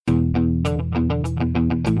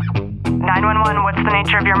911, what's the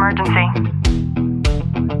nature of your emergency?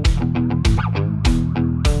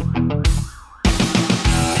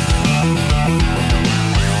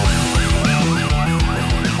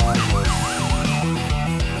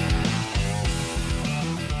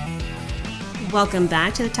 Welcome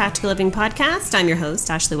back to the Tactical Living Podcast. I'm your host,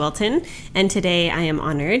 Ashley Welton, and today I am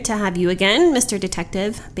honored to have you again, Mr.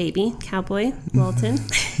 Detective Baby Cowboy Welton.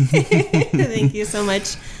 Thank you so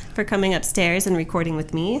much for coming upstairs and recording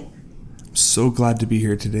with me. I'm so glad to be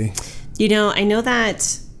here today. You know, I know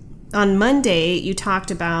that on Monday you talked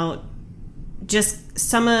about just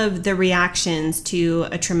some of the reactions to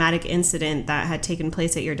a traumatic incident that had taken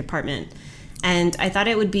place at your department. And I thought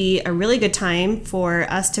it would be a really good time for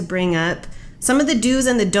us to bring up some of the do's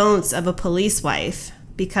and the don'ts of a police wife,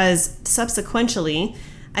 because subsequently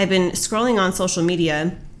I've been scrolling on social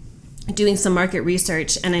media doing some market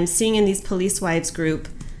research, and I'm seeing in these police wives groups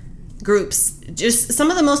just some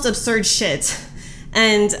of the most absurd shit.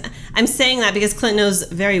 And I'm saying that because Clint knows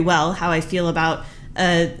very well how I feel about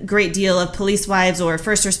a great deal of police wives or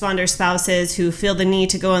first responder spouses who feel the need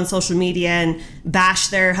to go on social media and bash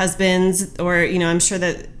their husbands, or, you know, I'm sure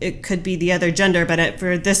that it could be the other gender, but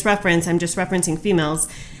for this reference, I'm just referencing females.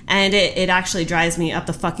 And it actually drives me up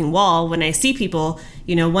the fucking wall when I see people,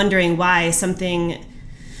 you know, wondering why something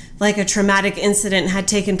like a traumatic incident had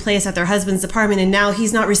taken place at their husband's apartment, and now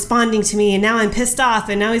he's not responding to me, and now I'm pissed off,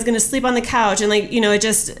 and now he's going to sleep on the couch, and, like, you know, it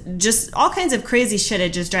just all kinds of crazy shit.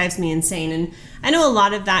 It just drives me insane. And I know a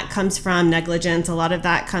lot of that comes from negligence, a lot of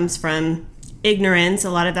that comes from ignorance,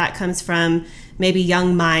 a lot of that comes from maybe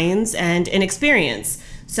young minds and inexperience.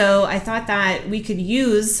 So I thought that we could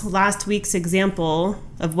use last week's example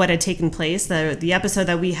of what had taken place, the episode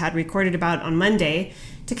that we had recorded about on Monday,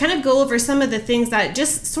 to kind of go over some of the things that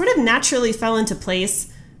just sort of naturally fell into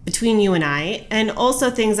place between you and I, and also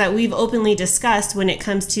things that we've openly discussed when it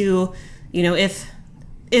comes to, you know, if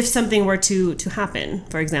something were to happen,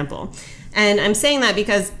 for example. And I'm saying that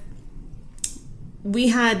because we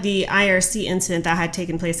had the IRC incident that had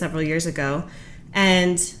taken place several years ago,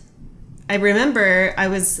 and I remember I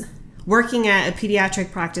was working at a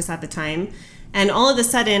pediatric practice at the time, and all of a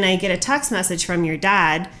sudden I get a text message from your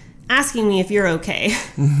dad asking me if you're okay.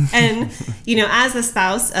 And, you know, as a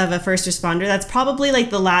spouse of a first responder, that's probably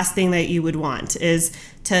like the last thing that you would want, is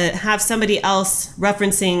to have somebody else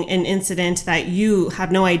referencing an incident that you have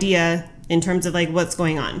no idea in terms of like what's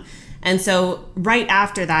going on. And so right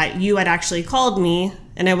after that, you had actually called me,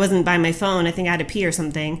 and I wasn't by my phone. I think I had to pee or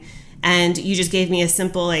something. And you just gave me a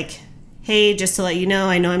simple like, hey, just to let you know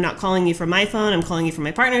I'm not calling you from my phone. I'm calling you from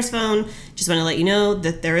my partner's phone. Just want to let you know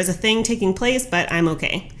that there is a thing taking place, but I'm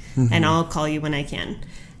okay. Mm-hmm. And I'll call you when I can.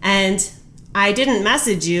 And I didn't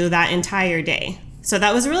message you that entire day. So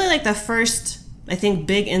that was really like the first, I think,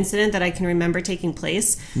 big incident that I can remember taking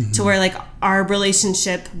place, mm-hmm. to where like our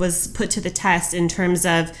relationship was put to the test in terms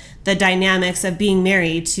of the dynamics of being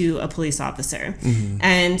married to a police officer. Mm-hmm.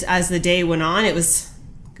 And as the day went on, it was,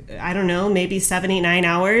 I don't know, maybe 7, 8, 9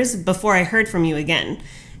 hours before I heard from you again.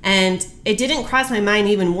 And it didn't cross my mind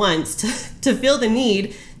even once to feel the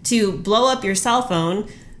need to blow up your cell phone,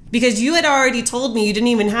 because you had already told me you didn't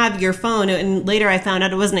even have your phone, and later I found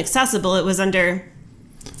out it wasn't accessible. It was under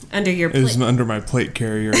your plate. It was under my plate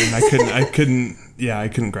carrier, and I couldn't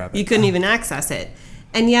grab it. You couldn't even access it.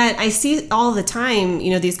 And yet I see all the time,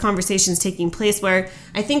 you know, these conversations taking place where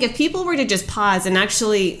I think if people were to just pause and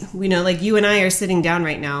actually, you know, like you and I are sitting down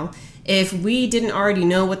right now, if we didn't already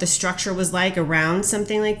know what the structure was like around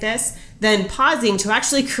something like this, then pausing to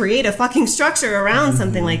actually create a fucking structure around mm-hmm.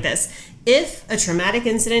 something like this. If a traumatic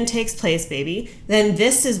incident takes place, baby, then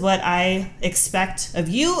this is what I expect of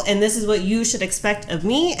you, and this is what you should expect of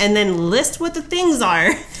me, and then list what the things are.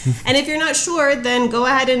 And if you're not sure, then go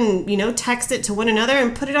ahead and, you know, text it to one another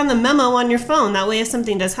and put it on the memo on your phone. That way, if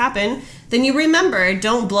something does happen, then you remember,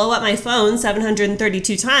 don't blow up my phone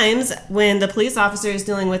 732 times when the police officer is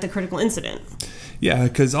dealing with a critical incident. Yeah,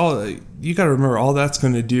 because you got to remember, all that's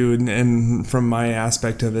going to do, and from my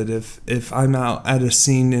aspect of it, if I'm out at a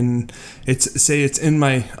scene and it's in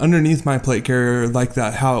underneath my plate carrier, like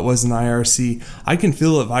that, how it was in IRC, I can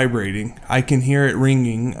feel it vibrating, I can hear it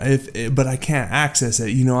ringing, but I can't access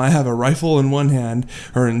it. You know, I have a rifle in one hand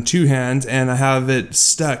or in two hands, and I have it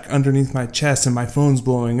stuck underneath my chest, and my phone's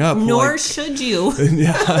blowing up. Nor should you.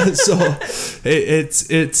 Yeah, so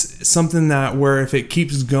it's something that where if it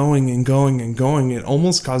keeps going and going and going, it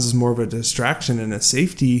almost causes more of a distraction and a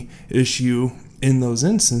safety issue in those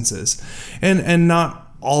instances. And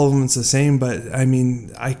not all of them it's the same, but I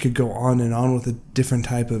mean, I could go on and on with a different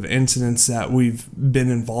type of incidents that we've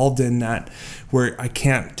been involved in, that where I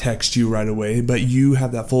can't text you right away, but you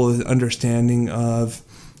have that full understanding of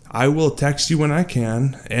I will text you when I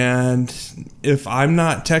can. And if I'm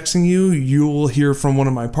not texting you, you will hear from one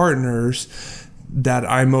of my partners that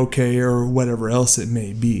I'm okay or whatever else it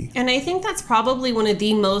may be. And I think that's probably one of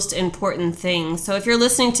the most important things. So if you're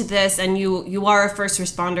listening to this and you are a first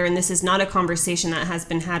responder and this is not a conversation that has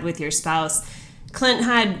been had with your spouse, Clint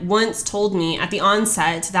had once told me at the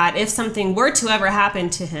onset that if something were to ever happen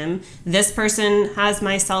to him, this person has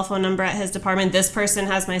my cell phone number at his department, this person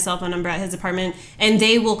has my cell phone number at his department, and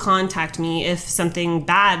they will contact me if something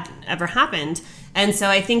bad ever happened. And so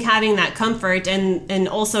I think having that comfort and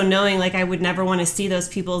also knowing like I would never want to see those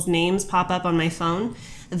people's names pop up on my phone,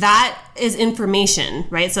 that is information,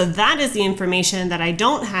 right? So that is the information that I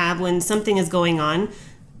don't have when something is going on,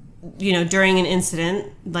 during an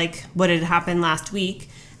incident like what had happened last week.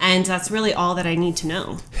 And that's really all that I need to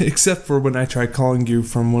know. Except for when I tried calling you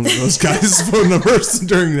from one of those guys' phone numbers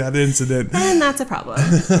during that incident. And that's a problem.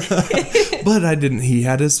 But I didn't. He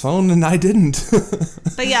had his phone and I didn't.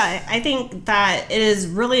 But yeah, I think that it is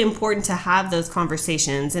really important to have those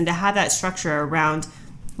conversations and to have that structure around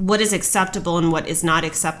what is acceptable and what is not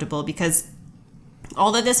acceptable, because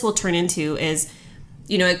all that this will turn into is,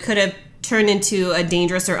 it could have turned into a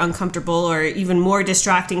dangerous or uncomfortable or even more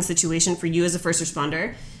distracting situation for you as a first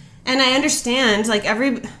responder. And I understand, like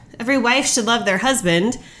every wife should love their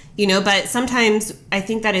husband, but sometimes I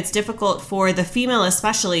think that it's difficult for the female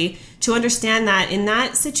especially to understand that in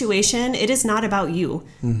that situation, it is not about you.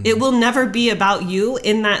 Mm-hmm. It will never be about you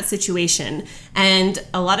in that situation. And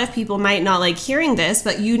a lot of people might not like hearing this,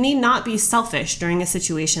 but you need not be selfish during a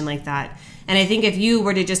situation like that. And I think if you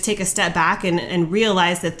were to just take a step back and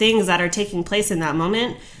realize the things that are taking place in that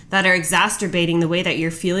moment that are exacerbating the way that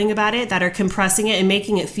you're feeling about it, that are compressing it and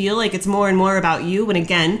making it feel like it's more and more about you, when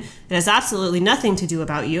again, it has absolutely nothing to do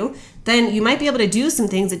about you, then you might be able to do some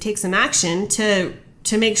things and take some action to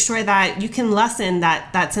make sure that you can lessen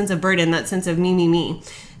that sense of burden, that sense of me.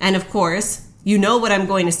 And of course, what I'm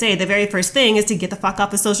going to say. The very first thing is to get the fuck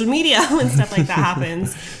off of social media when stuff like that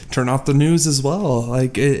happens. Turn off the news as well.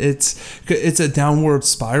 Like it's a downward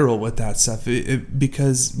spiral with that stuff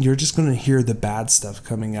because you're just going to hear the bad stuff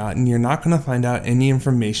coming out and you're not going to find out any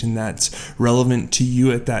information that's relevant to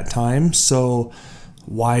you at that time. So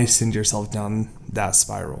why send yourself down that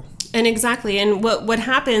spiral? And exactly. And what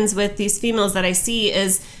happens with these females that I see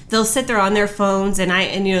is they'll sit there on their phones and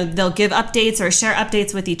they'll give updates or share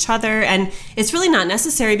updates with each other. And it's really not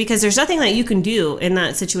necessary because there's nothing that you can do in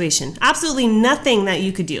that situation. Absolutely nothing that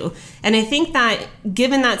you could do. And I think that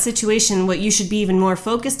given that situation, what you should be even more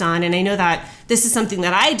focused on, and I know that this is something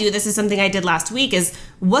that I do, this is something I did last week, is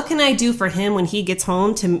what can I do for him when he gets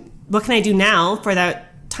home? What can I do now for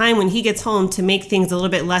that time when he gets home to make things a little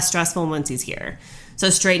bit less stressful once he's here? So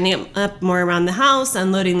straightening up more around the house,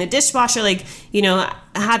 unloading the dishwasher,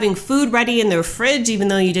 having food ready in the fridge, even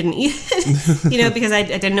though you didn't eat it, because I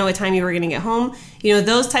didn't know what time you were going to get home,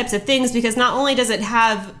 those types of things, because not only does it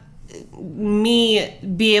have me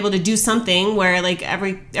be able to do something where like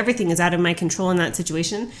everything is out of my control in that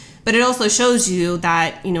situation, but it also shows you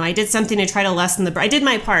that, I did something to try to lessen I did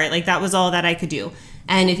my part, like that was all that I could do.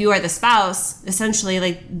 And if you are the spouse, essentially,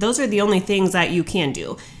 like those are the only things that you can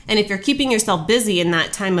do. And if you're keeping yourself busy in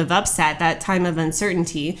that time of upset, that time of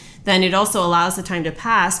uncertainty, then it also allows the time to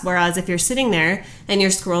pass. Whereas if you're sitting there and you're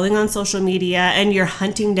scrolling on social media and you're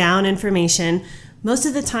hunting down information, most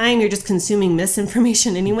of the time you're just consuming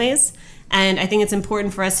misinformation anyways. And I think it's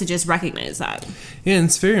important for us to just recognize that. Yeah, and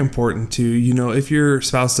it's very important to, if your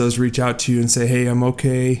spouse does reach out to you and say, hey, I'm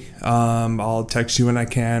okay, I'll text you when I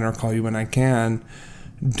can or call you when I can,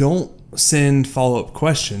 don't send follow-up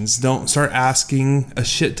questions. Don't start asking a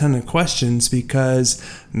shit ton of questions, because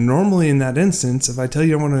normally in that instance, if I tell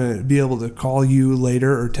you I want to be able to call you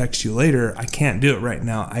later or text you later, I can't do it right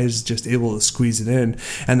now. I was just able to squeeze it in.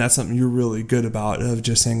 And that's something you're really good about, of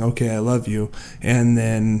just saying, okay, I love you. And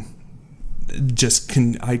then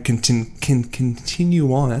I can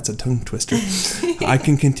continue on. That's a tongue twister. I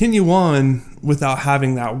can continue on without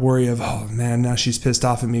having that worry of, oh man, now she's pissed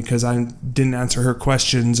off at me because I didn't answer her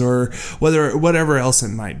questions, or whatever else it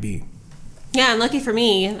might be. Yeah, and lucky for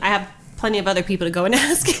me, I have plenty of other people to go and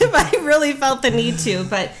ask if I really felt the need to.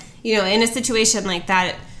 But in a situation like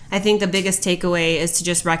that, I think the biggest takeaway is to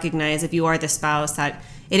just recognize, if you are the spouse, that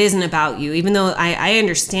it isn't about you, even though I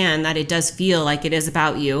understand that it does feel like it is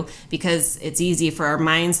about you, because it's easy for our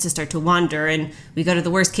minds to start to wander and we go to the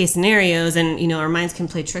worst case scenarios and, our minds can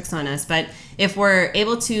play tricks on us. But if we're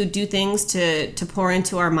able to do things to pour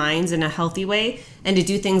into our minds in a healthy way and to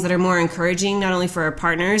do things that are more encouraging, not only for our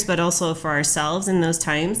partners, but also for ourselves in those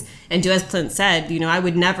times. And do as Clint said, I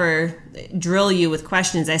would never drill you with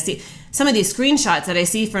questions. I see some of these screenshots that I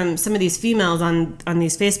see from some of these females on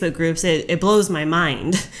these Facebook groups, it blows my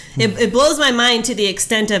mind. It blows my mind to the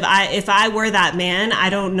extent of, if I were that man, I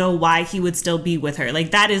don't know why he would still be with her.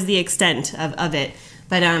 Like, that is the extent of it.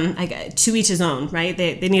 But to each his own, right?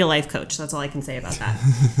 They need a life coach. That's all I can say about that.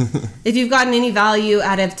 If you've gotten any value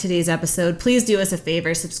out of today's episode, please do us a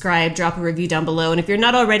favor, subscribe, drop a review down below. And if you're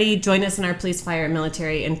not already, join us in our Police, Fire,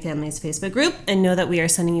 Military, and Families Facebook group, and know that we are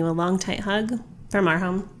sending you a long, tight hug from our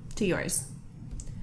home to yours.